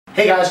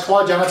Hey guys,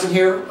 Claude Johnson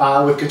here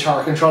with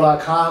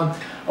GuitarControl.com.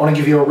 I want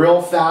to give you a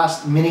real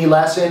fast mini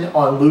lesson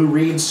on Lou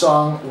Reed's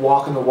song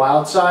Walk on the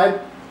Wild Side.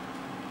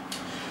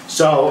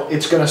 So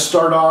it's going to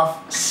start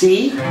off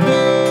C to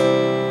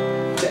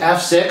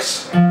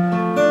F6,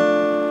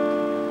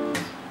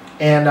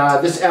 and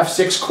this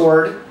F6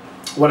 chord,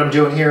 what I'm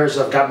doing here is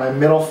I've got my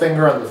middle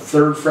finger on the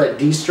 3rd fret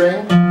D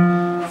string,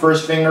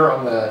 first finger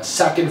on the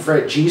 2nd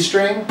fret G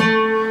string,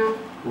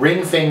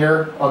 ring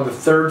finger on the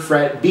 3rd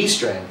fret B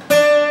string.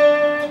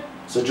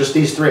 So just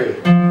these three.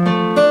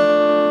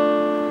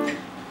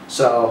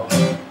 So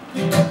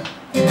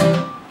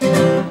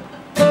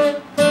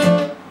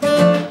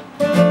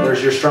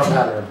there's your strum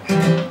pattern.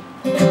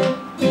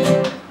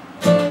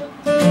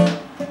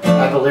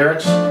 Add the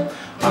lyrics.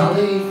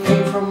 Molly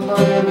came from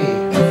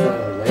Miami,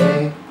 from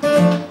LA.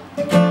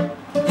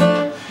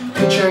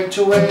 He checked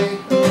away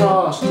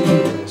across the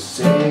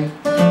USA.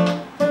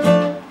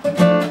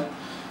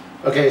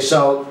 Okay,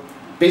 so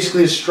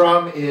basically the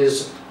strum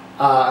is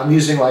I'm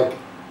using like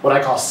what I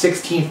call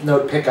 16th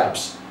note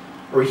pickups,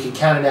 or you can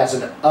count it as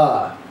an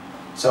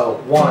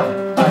So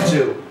 1,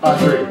 2, 3,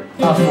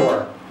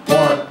 4.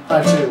 1,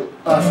 2,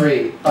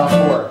 3,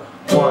 4.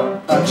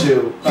 1,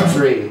 2,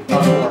 3,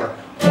 4.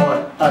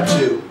 1,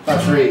 2,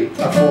 3,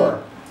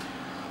 4.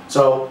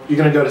 So you're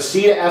going to go to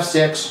C to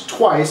F6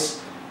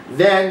 twice,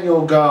 then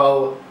you'll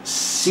go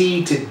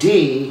C to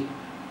D,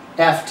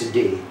 F to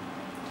D.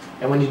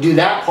 And when you do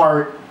that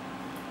part,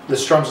 the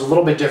strum's a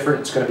little bit different.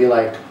 It's going to be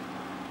like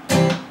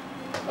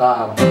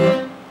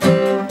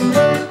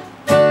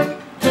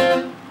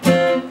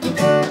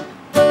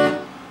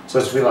so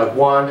it's going to be like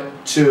 1,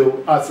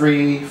 2,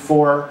 3,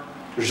 4.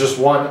 There's just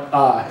one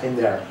in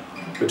there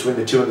between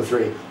the 2 and the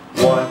 3.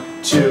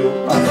 1,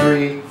 2,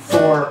 3,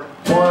 4.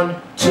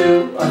 1,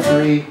 2,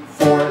 3,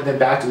 4, and then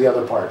back to the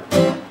other part.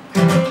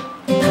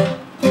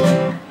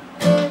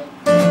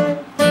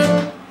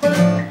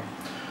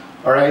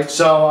 Alright,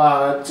 so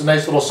it's a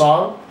nice little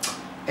song,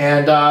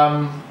 and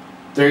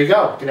there you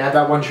go. You can add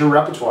that one to your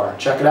repertoire.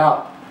 Check it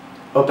out.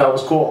 Hope that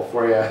was cool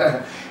for you.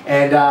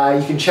 And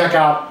you can check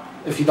out,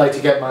 if you'd like to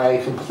get my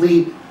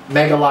complete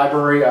mega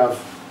library of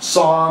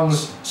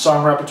songs,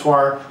 song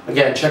repertoire,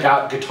 again, check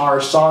out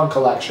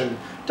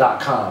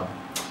GuitarSongCollection.com.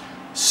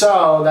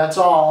 So that's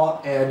all,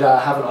 and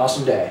have an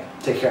awesome day.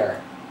 Take care.